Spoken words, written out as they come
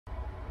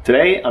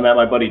Today I'm at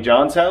my buddy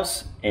John's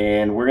house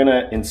and we're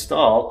gonna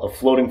install a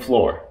floating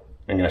floor.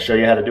 I'm gonna show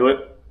you how to do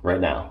it right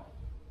now.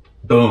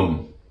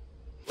 Boom.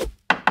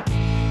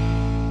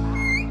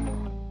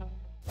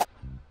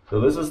 So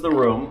this is the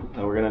room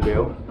that we're gonna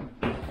do.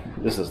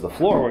 This is the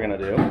floor we're gonna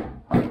do.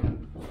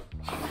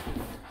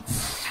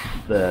 It's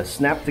the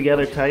snap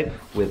together type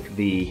with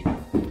the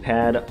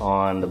pad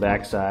on the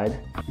back side.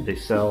 They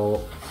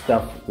sell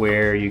stuff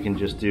where you can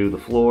just do the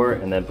floor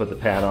and then put the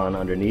pad on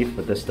underneath,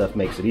 but this stuff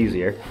makes it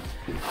easier.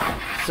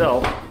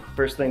 So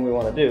first thing we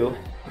want to do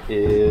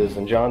is,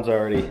 and John's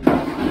already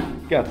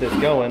got this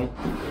going,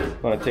 we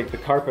want to take the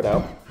carpet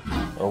out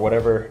or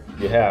whatever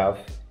you have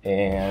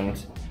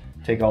and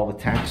take all the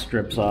tack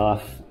strips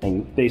off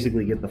and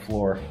basically get the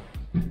floor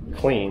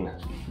clean.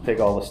 Take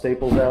all the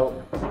staples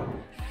out,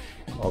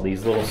 all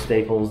these little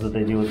staples that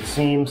they do with the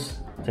seams,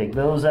 take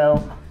those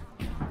out,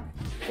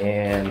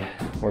 and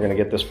we're gonna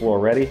get this floor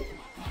ready.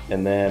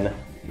 And then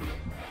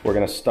we're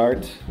gonna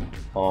start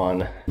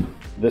on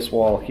this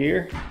wall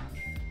here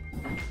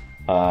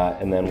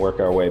and then work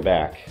our way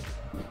back.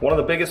 One of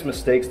the biggest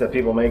mistakes that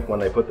people make when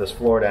they put this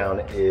floor down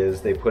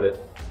is they put it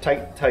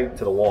tight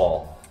to the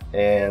wall.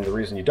 And the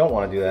reason you don't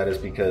want to do that is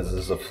because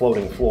this is a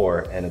floating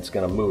floor and it's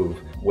gonna move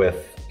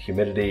with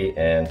humidity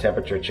and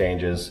temperature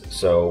changes.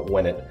 So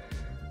when it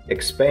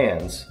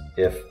expands,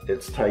 if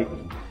it's tight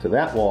to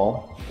that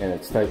wall and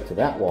it's tight to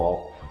that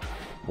wall,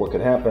 what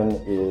could happen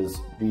is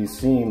these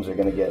seams are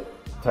gonna get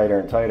tighter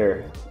and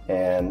tighter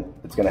and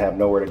it's gonna have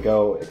nowhere to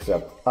go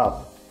except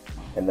up,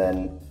 and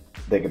then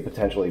they could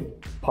potentially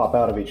pop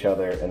out of each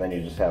other and then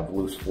you just have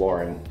loose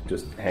flooring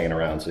just hanging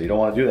around. So you don't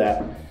wanna do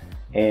that.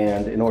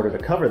 And in order to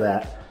cover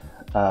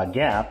that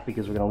gap,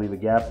 because we're gonna leave a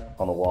gap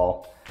on the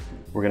wall,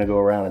 we're gonna go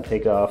around and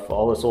take off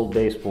all this old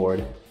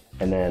baseboard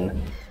and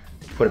then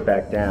put it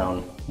back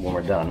down when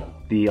we're done.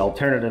 The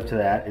alternative to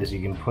that is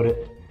you can put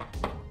it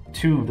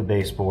to the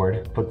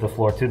baseboard, put the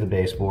floor to the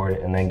baseboard,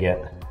 and then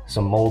get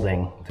some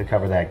molding to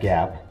cover that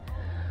gap.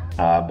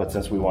 But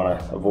since we want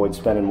to avoid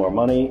spending more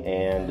money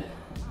and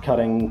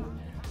cutting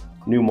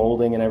new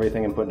molding and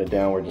everything and putting it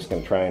down, we're just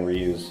going to try and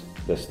reuse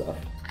this stuff.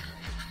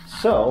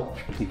 So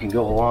you can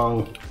go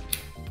along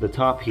the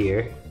top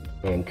here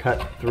and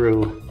cut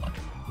through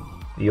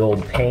the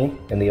old paint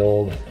and the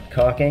old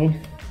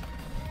caulking,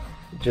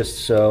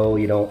 just so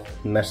you don't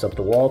mess up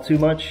the wall too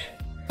much.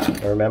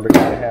 And remember,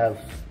 you're going to have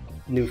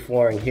new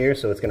flooring here,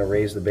 so it's going to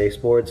raise the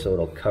baseboard, so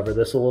it'll cover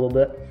this a little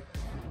bit.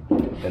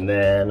 And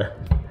then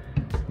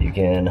you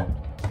can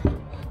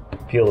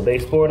peel the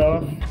baseboard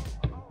off.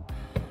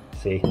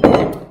 See,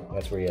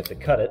 that's where you have to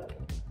cut it.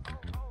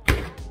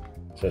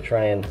 So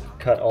try and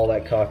cut all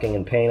that caulking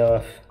and paint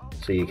off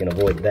so you can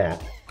avoid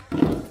that.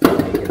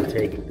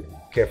 And you can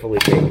carefully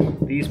take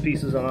these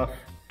pieces off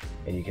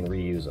and you can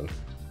reuse them.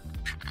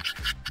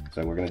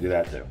 So we're going to do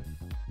that too.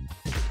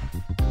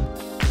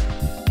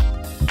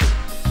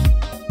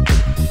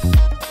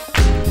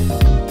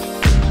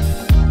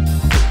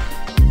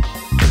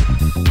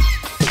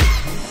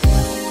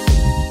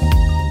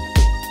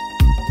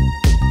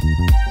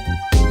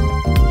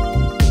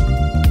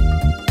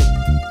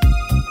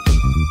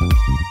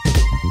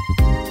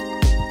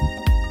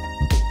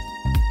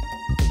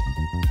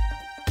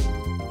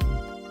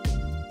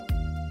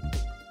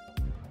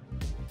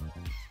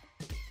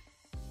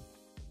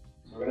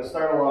 We're going to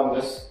start along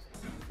this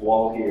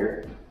wall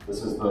here.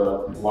 This is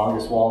the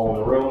longest wall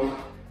in the room,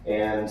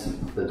 and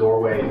the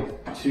doorway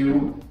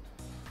to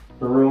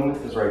the room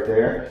is right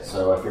there,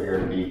 so I figure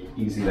it'd be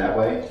easy that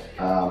way.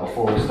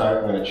 Before we start,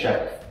 I'm going to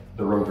check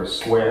the room for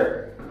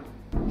square.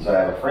 So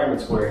I have a framing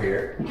square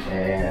here,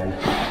 and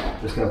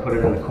just going to put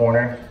it in the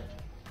corner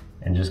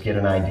and just get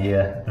an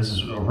idea. This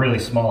is a really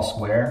small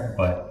square,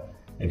 but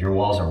if your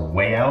walls are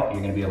way out,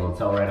 you're going to be able to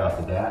tell right off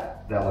the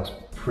bat. That looks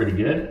pretty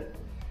good.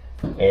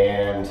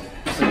 And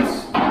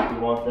since we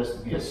want this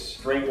to be a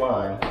straight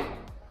line,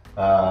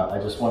 I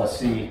just want to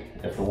see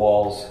if the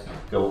walls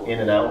go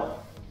in and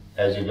out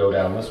as you go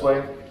down this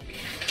way.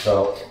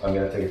 So I'm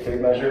going to take a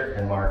tape measure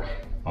and mark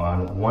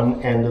on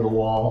one end of the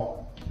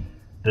wall.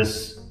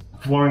 This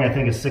flooring I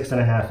think is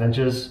 6.5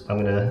 inches.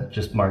 I'm going to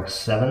just mark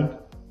 7.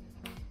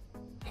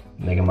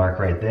 Make a mark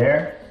right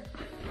there.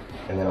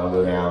 And then I'll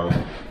go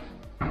down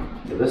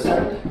to this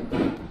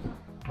end.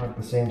 Mark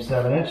the same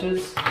 7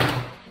 inches.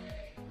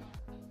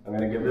 I'm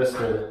going to give this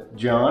to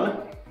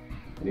John,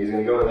 and he's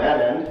going to go to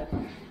that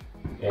end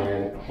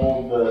and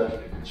hold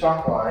the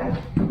chalk line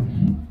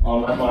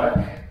on my mark.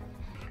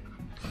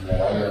 And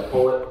then I'm going to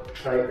pull it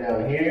tight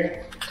down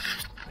here,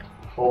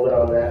 hold it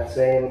on that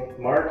same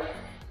mark.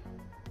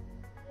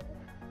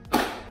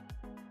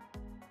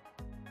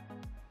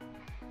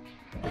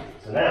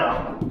 So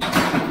now,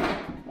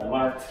 I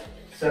marked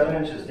 7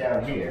 inches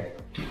down here.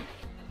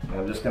 And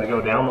I'm just going to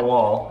go down the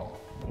wall,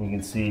 and you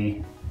can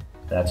see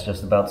that's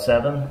just about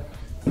 7.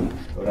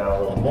 Go down a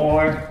little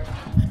more.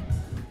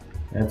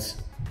 That's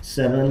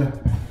 7.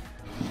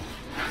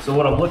 So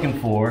what I'm looking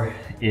for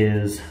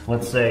is,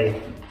 let's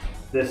say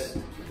this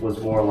was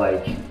more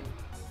like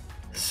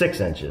 6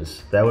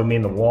 inches. That would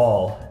mean the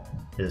wall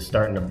is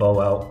starting to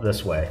bow out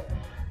this way.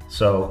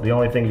 So the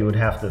only thing you would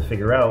have to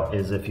figure out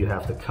is if you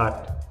have to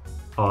cut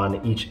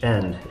on each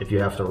end, if you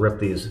have to rip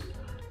these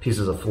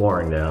pieces of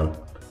flooring down.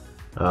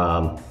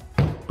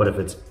 But if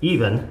it's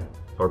even,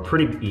 or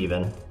pretty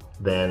even,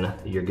 then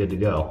you're good to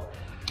go.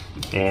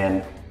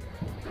 And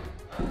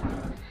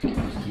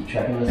just keep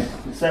checking this.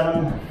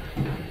 7,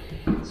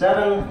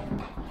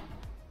 7,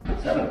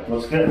 7,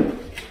 looks good.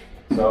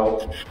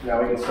 So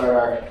now we can start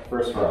our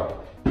first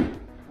row. All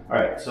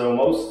right, so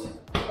most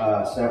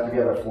snap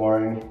together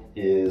flooring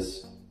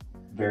is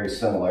very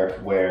similar,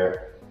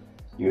 where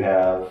you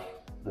have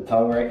the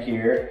tongue right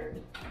here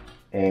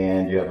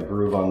and you have a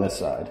groove on this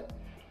side.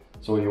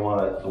 So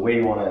the way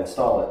you want to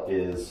install it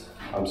is,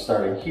 I'm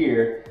starting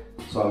here,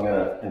 so I'm going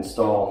to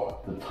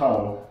install the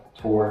tongue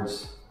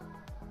towards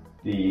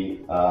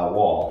the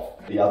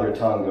wall. The other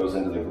tongue goes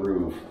into the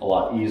groove a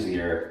lot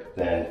easier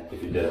than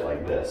if you did it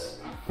like this,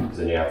 because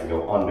then you have to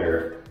go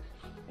under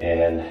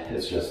and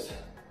it's just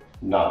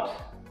not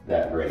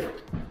that great.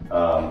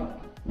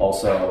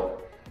 Also,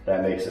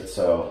 that makes it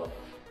so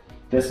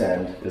this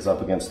end is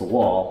up against the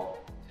wall,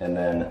 and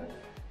then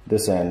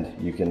this end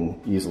you can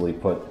easily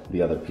put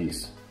the other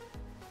piece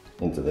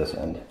into this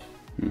end.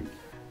 Does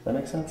that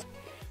make sense?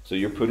 So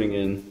you're putting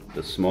in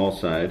the small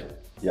side.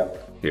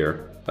 Yep.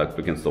 Here, up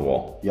against the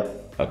wall.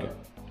 Yep. Okay.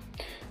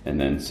 And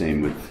then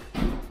same with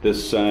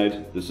this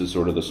side. This is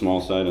sort of the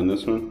small side on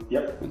this one.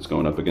 Yep. It's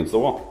going up against the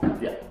wall.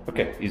 Yeah.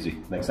 Okay, easy.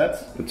 Make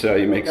sense? That's how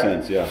you make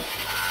sense, yeah.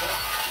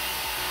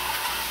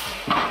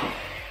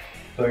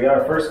 So we got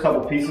our first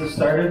couple pieces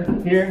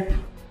started here.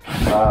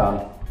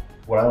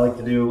 What I like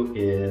to do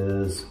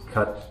is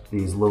cut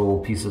these little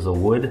pieces of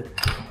wood,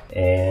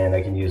 and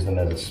I can use them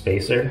as a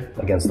spacer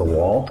against the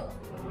wall,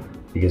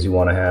 because you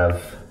want to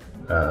have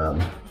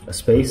a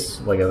space,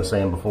 like I was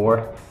saying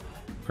before,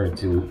 for it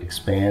to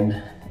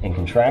expand and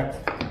contract.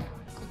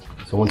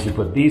 So once you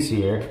put these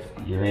here,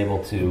 you're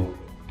able to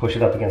push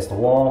it up against the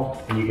wall,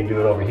 and you can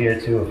do it over here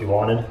too if you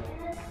wanted.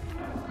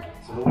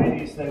 So the way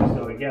these things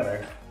go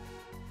together,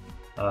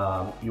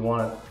 you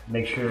want to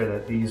make sure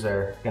that these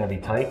are going to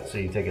be tight. So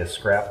you take a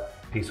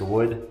scrap piece of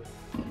wood,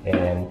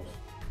 and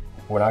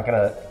we're not going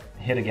to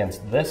hit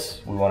against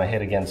this, we want to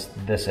hit against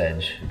this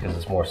edge because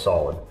it's more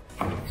solid.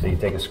 So you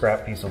take a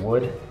scrap piece of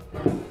wood,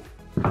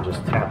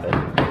 just tap it,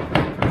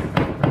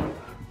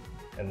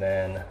 and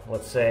then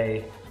let's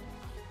say,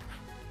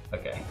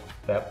 okay,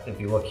 that if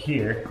you look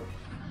here,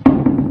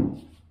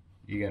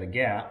 you got a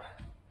gap,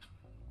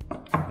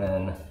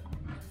 then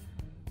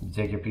you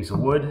take your piece of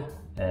wood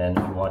and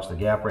you watch the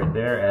gap right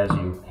there. As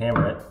you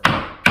hammer it,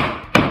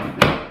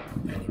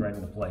 it goes right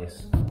into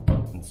place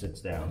and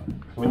sits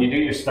down. When you do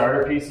your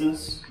starter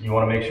pieces, you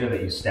want to make sure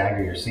that you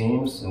stagger your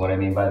seams. And what I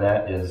mean by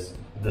that is,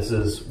 this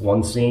is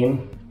one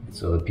seam,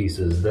 so the piece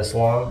is this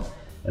long,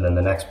 and then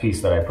the next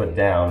piece that I put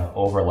down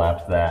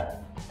overlaps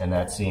that, and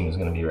that seam is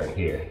going to be right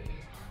here.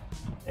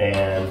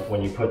 And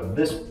when you put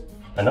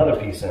another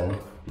piece in,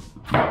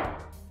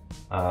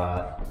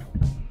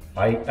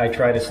 I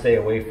try to stay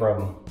away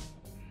from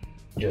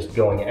just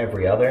going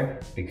every other,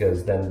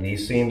 because then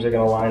these seams are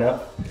going to line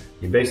up.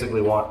 You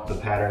basically want the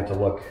pattern to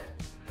look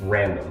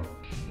random.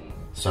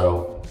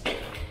 So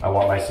I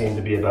want my seam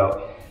to be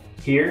about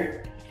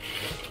here.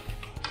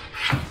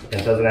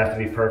 It doesn't have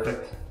to be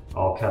perfect.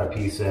 I'll cut a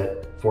piece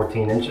at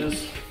 14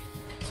 inches.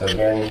 So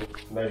again,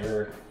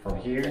 measure from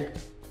here,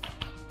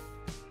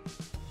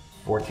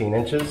 14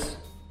 inches.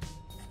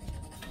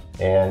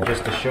 And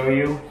just to show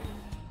you,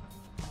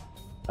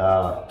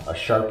 a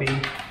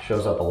Sharpie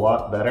shows up a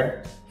lot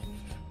better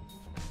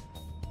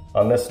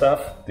on this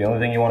stuff. The only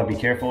thing you want to be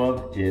careful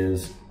of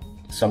is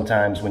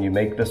sometimes when you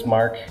make this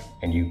mark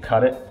and you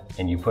cut it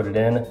and you put it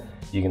in,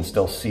 you can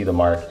still see the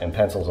mark, and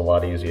pencil's a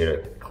lot easier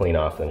to clean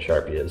off than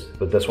Sharpie is.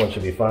 But this one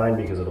should be fine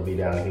because it'll be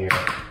down here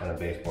and a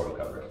baseboard will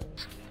cover it.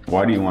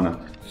 Why do you want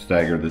to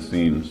stagger the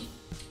seams?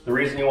 The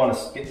reason you want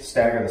to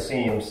stagger the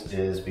seams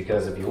is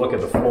because if you look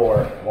at the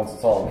floor, once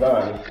it's all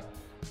done,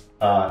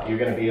 you're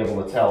going to be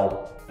able to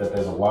tell that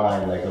there's a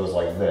line that goes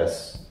like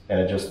this, and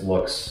it just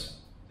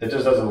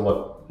doesn't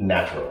look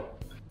natural.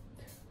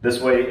 This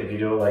way, if you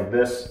do it like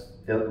this,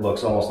 it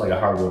looks almost like a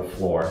hardwood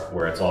floor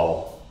where it's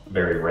all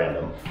very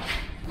random.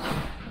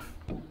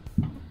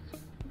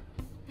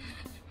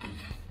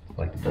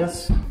 Like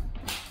this.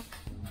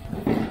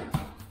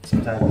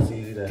 Sometimes it's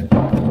easy to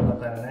put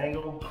up at an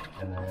angle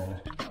and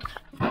then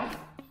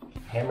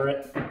hammer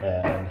it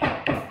and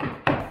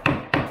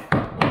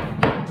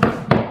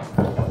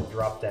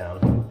drop down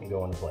and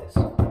go into place.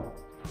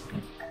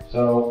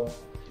 So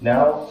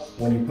now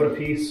when you put a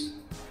piece,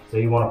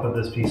 say you want to put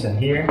this piece in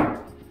here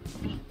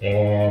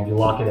and you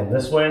lock it in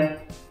this way,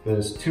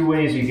 there's two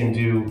ways you can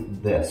do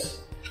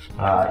this.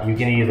 You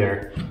can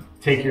either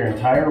take your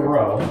entire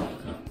row,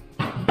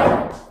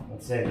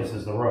 let's say this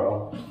is the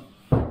row,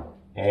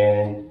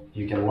 and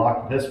you can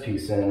lock this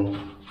piece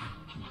in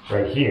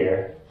right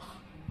here,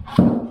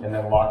 and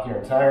then lock your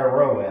entire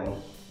row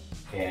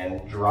in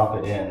and drop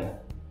it in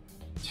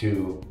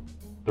to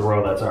the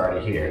row that's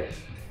already here.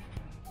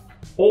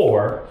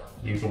 Or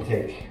you can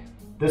take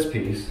this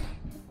piece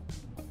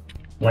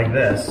like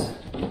this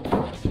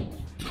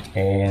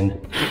and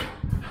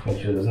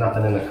make sure there's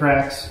nothing in the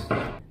cracks.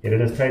 Get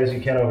it as tight as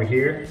you can over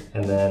here,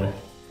 and then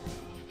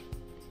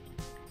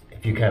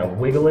if you kind of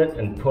wiggle it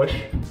and push,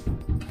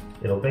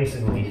 it'll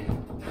basically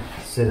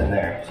sit in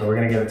there. So we're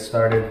gonna get it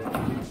started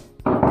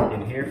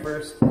in here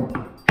first.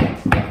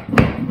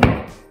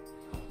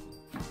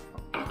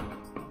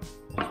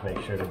 Just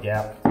make sure the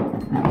gap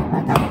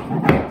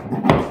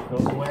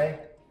goes away.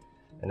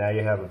 And now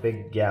you have a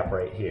big gap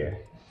right here.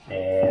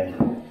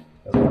 And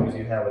as long as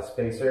you have a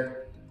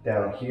spacer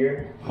down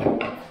here,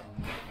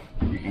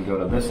 you can go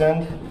to this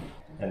end,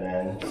 and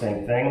then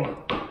same thing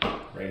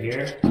right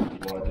here. You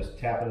want to just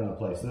tap it into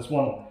place. This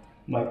one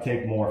might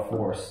take more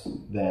force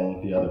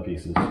than the other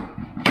pieces.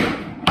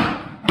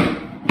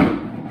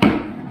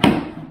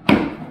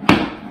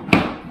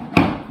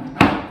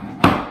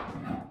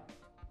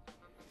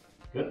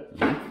 Good.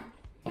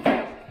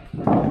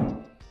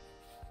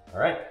 All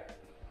right.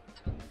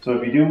 So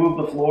if you do move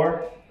the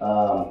floor,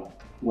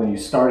 when you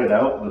start it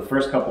out, the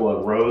first couple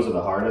of rows are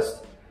the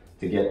hardest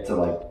to get to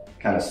like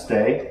kind of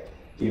stay,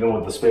 even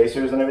with the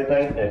spacers and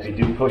everything. And if you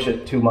do push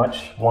it too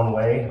much one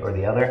way or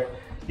the other,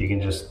 you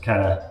can just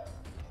kind of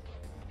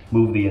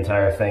move the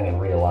entire thing and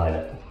realign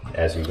it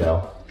as you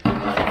go.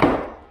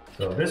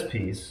 So this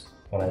piece,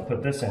 when I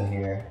put this in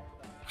here,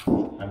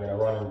 I'm gonna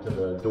run into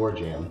the door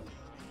jamb.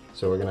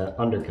 So we're gonna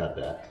undercut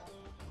that.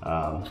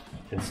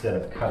 Instead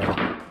of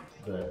cutting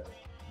the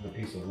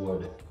piece of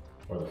wood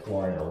or the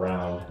flooring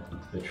around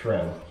the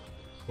trim,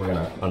 we're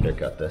gonna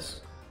undercut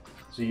this.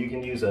 So you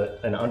can use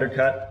an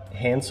undercut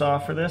handsaw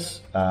for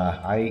this.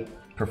 I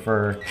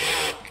prefer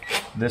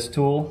this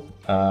tool.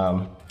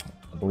 I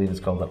believe it's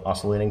called an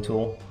oscillating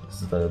tool.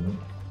 This is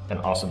an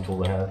awesome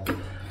tool to have.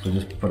 So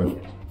just put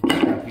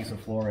a piece of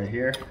floor right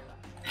here,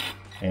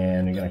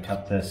 and you're gonna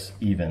cut this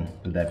even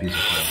with that piece of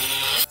floor.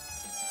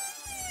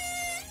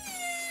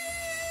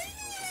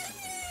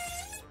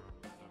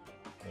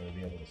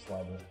 Be able to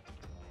slide the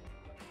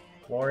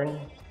flooring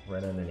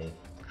right underneath.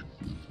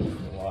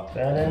 Lock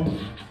that in,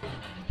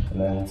 and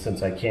then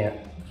since I can't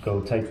go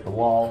tight to the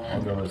wall,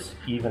 I'll go as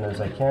even as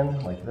I can,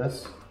 like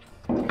this.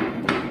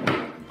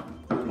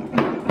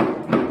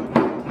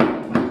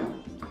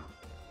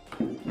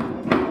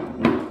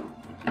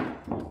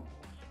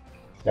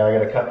 Now I'm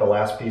going to cut the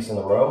last piece in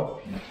the row,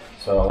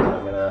 so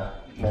I'm going to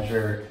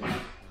measure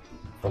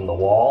from the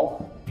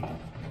wall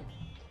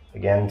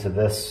again to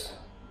this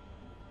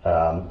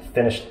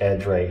finished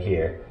edge right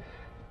here,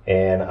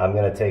 and I'm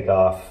going to take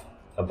off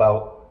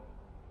about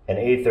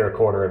 1/8 or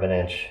 1/4 of an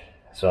inch.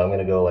 So I'm going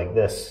to go like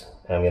this,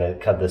 and I'm going to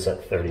cut this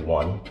at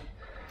 31,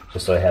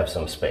 just so I have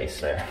some space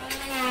there.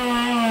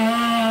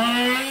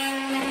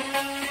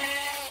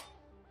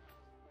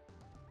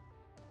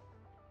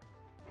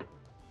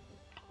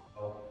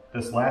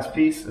 This last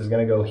piece is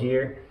going to go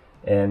here,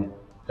 and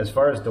as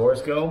far as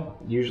doors go,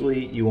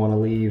 usually you want to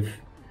leave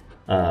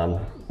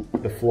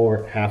the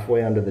floor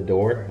halfway under the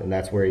door, and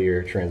that's where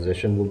your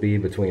transition will be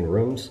between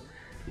rooms.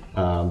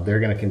 They're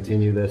going to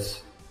continue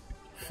this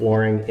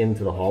flooring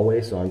into the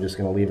hallway, so I'm just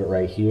going to leave it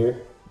right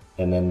here,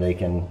 and then they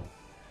can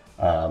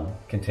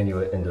continue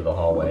it into the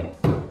hallway.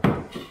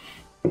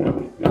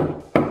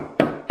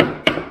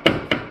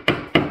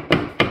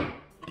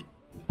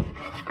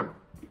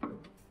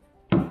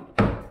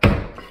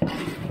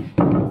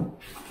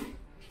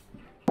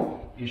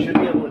 You should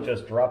be able to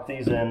just drop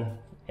these in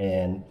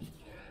and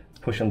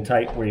push them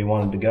tight where you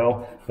want them to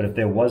go. But if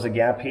there was a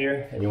gap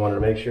here and you wanted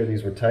to make sure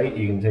these were tight,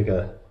 you can take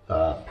a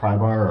pry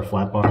bar or a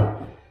flat bar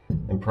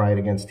and pry it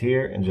against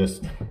here and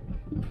just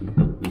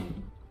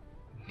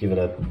give it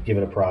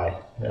a pry.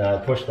 And I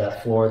push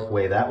that floor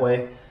way that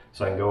way,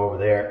 so I can go over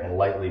there and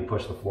lightly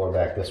push the floor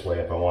back this way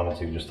if I wanted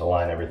to, just to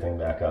line everything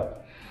back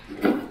up.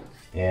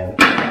 And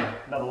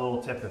another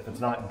little tip, if it's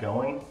not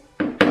going,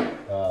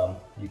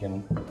 you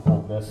can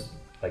hold this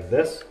like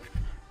this,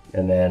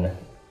 and then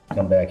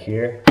come back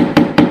here and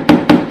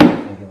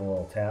give it a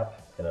little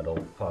tap, and it'll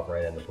pop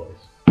right into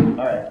place. All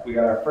right, we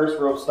got our first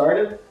row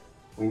started.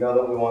 We know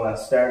that we want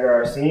to stagger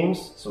our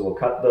seams, so we'll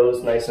cut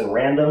those nice and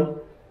random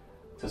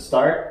to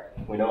start.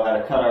 We know how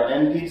to cut our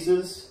end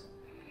pieces,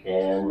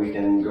 and we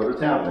can go to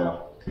town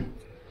now.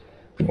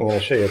 I'm going to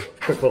show you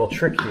a quick little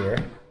trick here.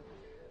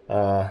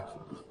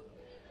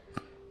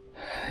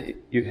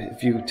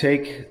 If you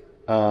take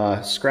a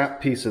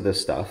scrap piece of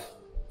this stuff,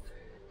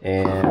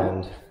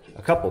 and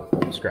a couple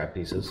scrap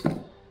pieces,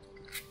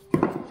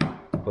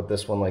 put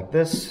this one like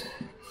this,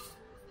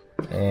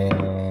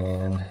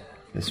 and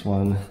this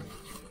one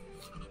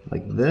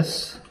like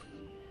this,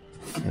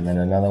 and then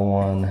another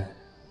one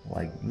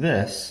like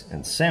this,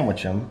 and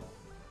sandwich them.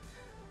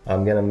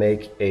 I'm gonna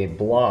make a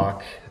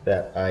block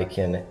that I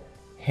can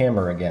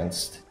hammer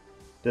against.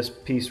 This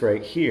piece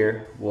right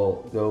here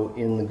will go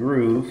in the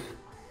groove,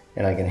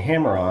 and I can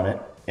hammer on it,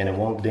 and it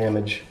won't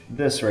damage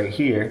this right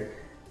here,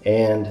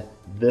 and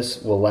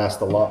this will last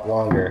a lot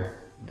longer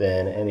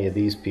than any of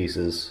these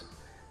pieces.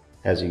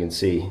 As you can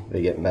see,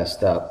 they get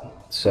messed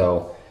up.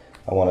 So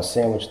I want to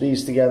sandwich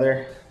these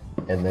together,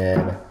 and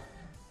then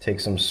take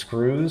some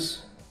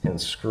screws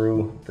and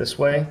screw this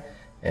way,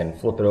 and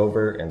flip it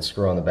over and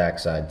screw on the back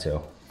side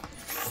too.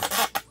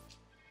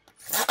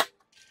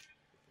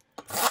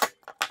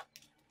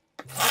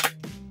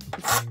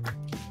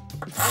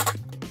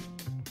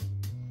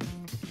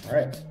 All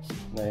right,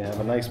 now you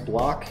have a nice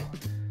block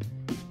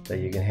that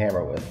you can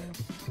hammer with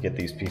to get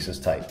these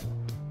pieces tight.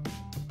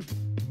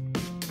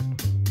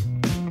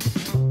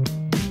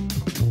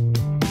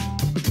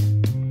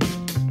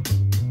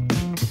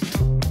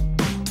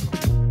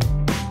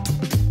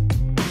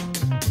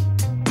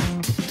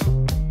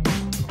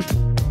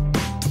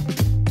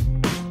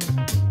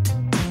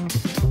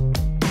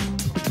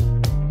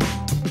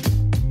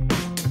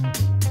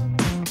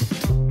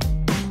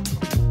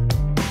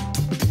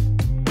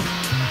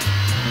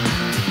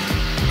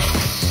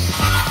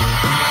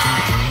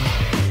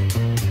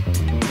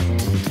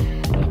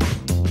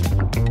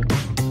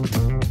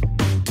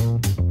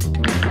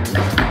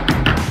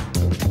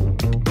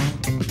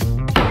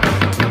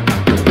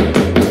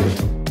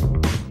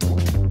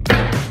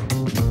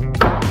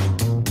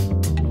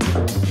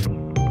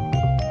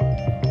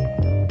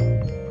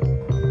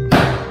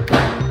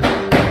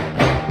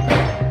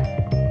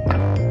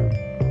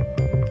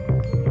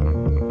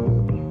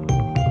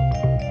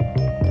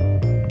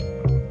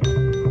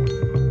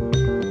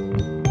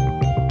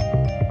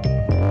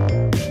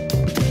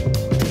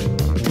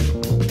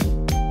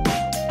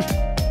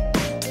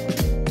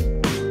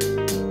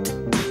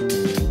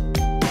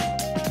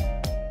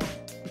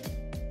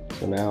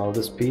 So now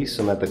this piece,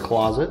 I'm at the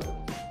closet,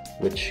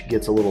 which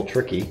gets a little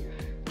tricky,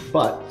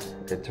 but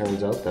it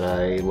turns out that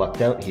I lucked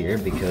out here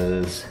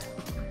because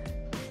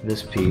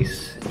this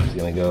piece is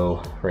gonna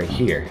go right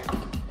here,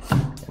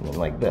 and then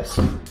like this.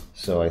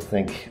 So I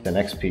think the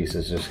next piece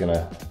is just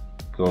gonna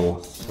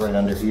go right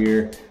under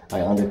here.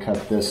 I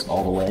undercut this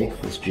all the way,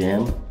 this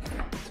jam,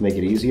 to make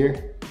it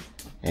easier.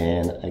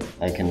 And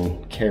I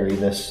can carry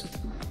this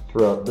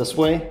throughout this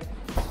way.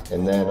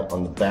 And then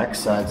on the back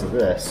sides of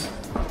this,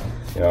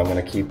 I'm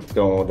gonna keep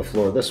going with the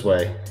floor this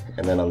way,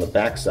 and then on the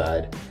back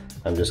side,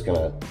 I'm just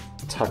gonna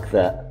tuck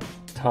that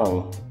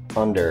tongue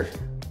under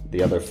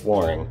the other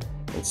flooring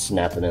and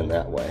snap it in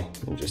that way,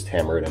 and just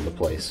hammer it into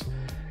place.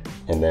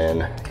 And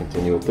then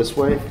continue it this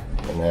way,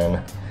 and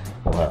then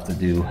we'll have to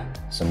do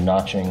some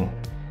notching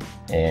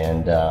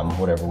and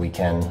whatever we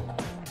can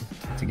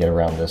to get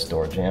around this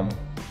door jamb.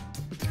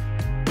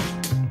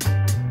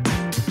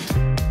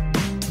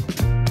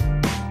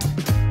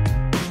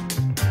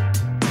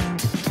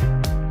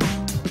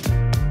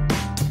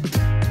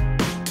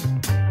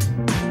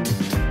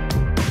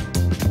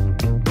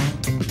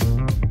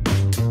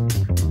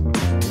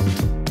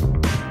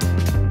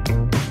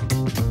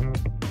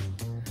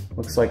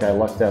 Looks like I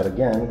lucked out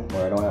again,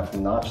 where I don't have to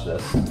notch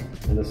this.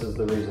 And this is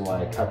the reason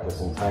why I cut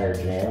this entire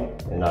jam,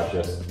 and not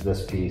just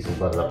this piece and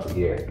butt it up to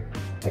here.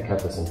 I cut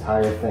this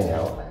entire thing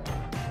out.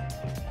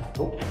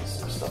 Oh, there's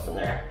some stuff in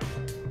there.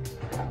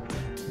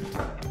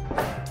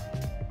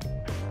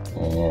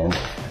 And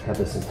I cut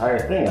this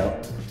entire thing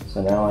out,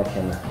 so now I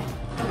can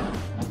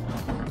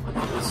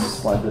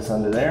slide this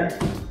under there.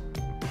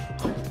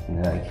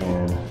 And then I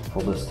can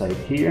pull this tight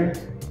here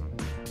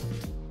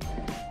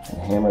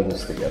and hammer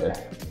this together.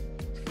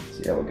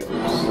 See how it goes.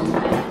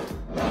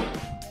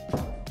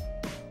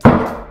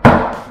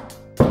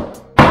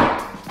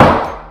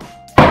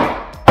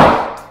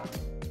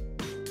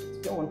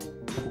 It's going.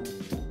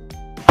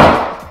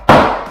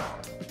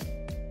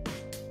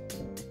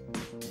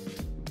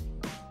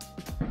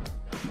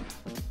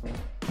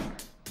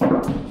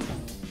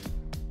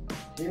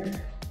 Here.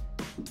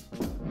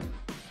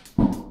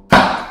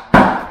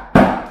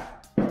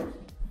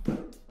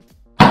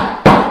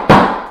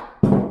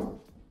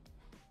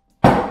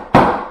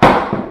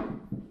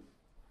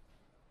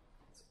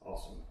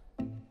 Awesome.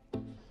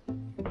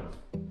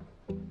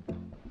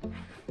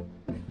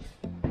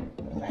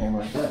 And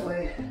hammer it that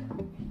way.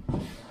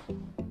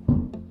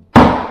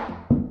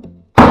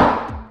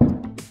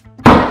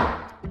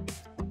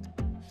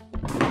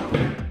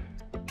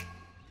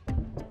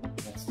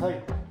 That's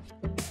tight.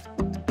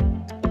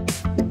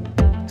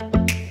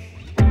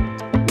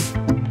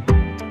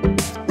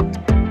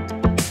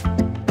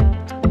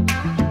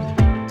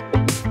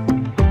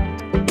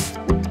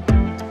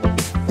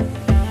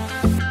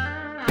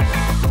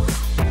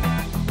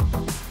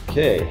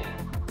 Okay,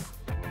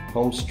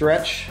 home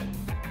stretch.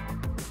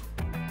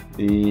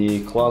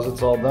 The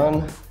closet's all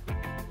done.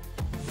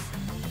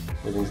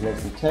 Everything's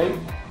nice and tight.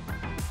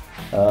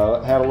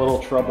 Had a little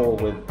trouble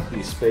with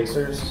these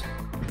spacers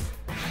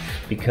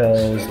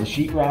because the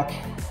sheetrock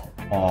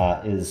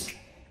is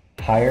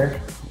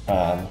higher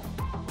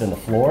than the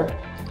floor.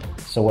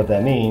 So what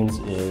that means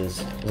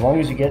is, as long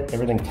as you get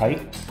everything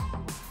tight,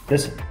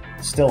 this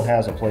still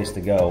has a place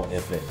to go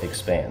if it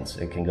expands.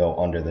 It can go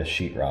under the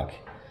sheetrock.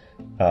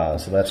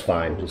 So that's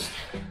fine. Just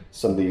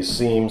some of these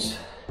seams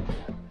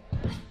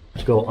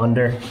go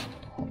under,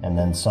 and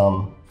then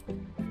some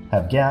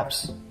have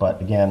gaps,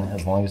 but again,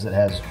 as long as it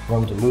has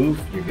room to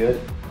move, you're good.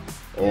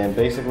 And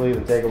basically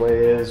the takeaway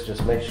is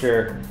just make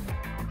sure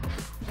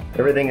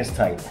everything is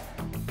tight.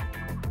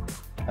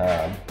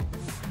 Make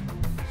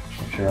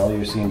sure all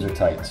your seams are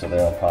tight so they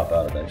don't pop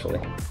out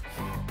eventually.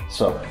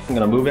 So I'm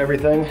gonna move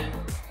everything,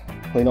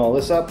 clean all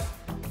this up,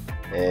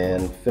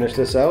 and finish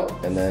this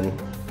out, and then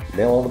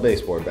nail all the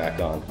baseboard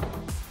back on.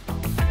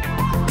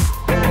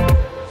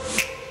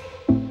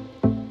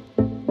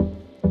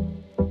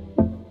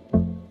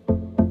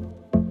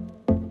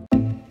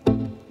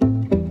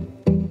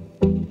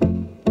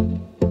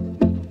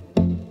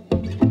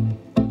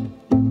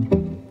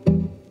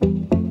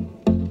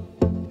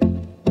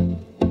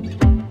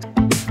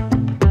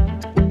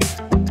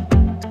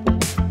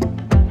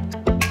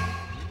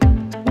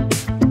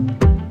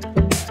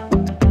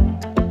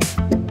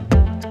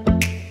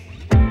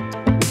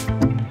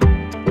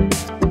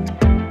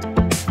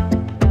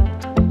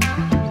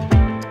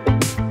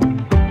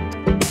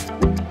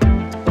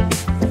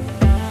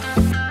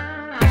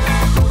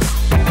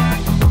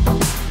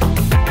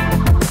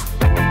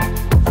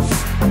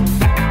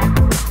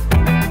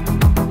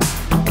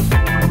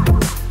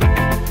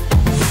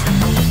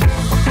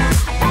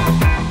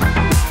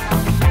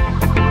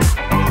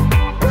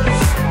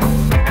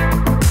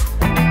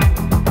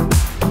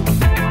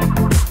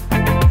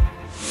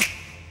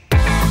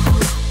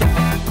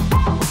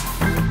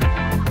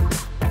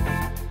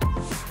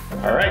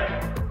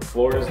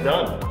 floor is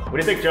done. What do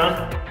you think,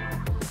 John?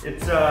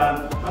 It's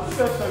not the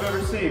best I've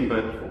ever seen,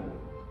 but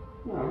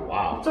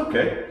Wow. it's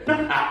okay.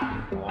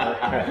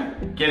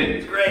 Kidding,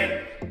 it's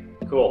great.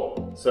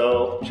 Cool.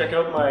 So check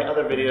out my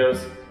other videos.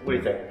 What do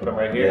you think? Put them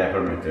right here? Yeah,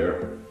 put them right there.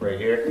 Right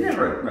here? Yeah,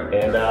 right.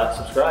 And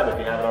subscribe if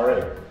you haven't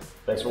already.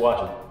 Thanks for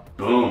watching.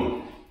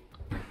 Boom.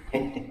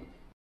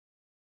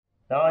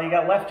 Now all you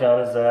got left,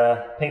 John, is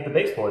paint the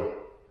baseboard.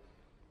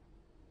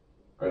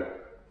 I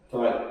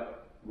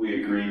thought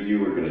we agreed you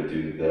were going to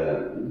do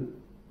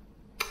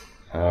that.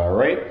 All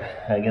right.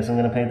 I guess I'm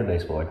going to paint the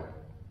baseboard.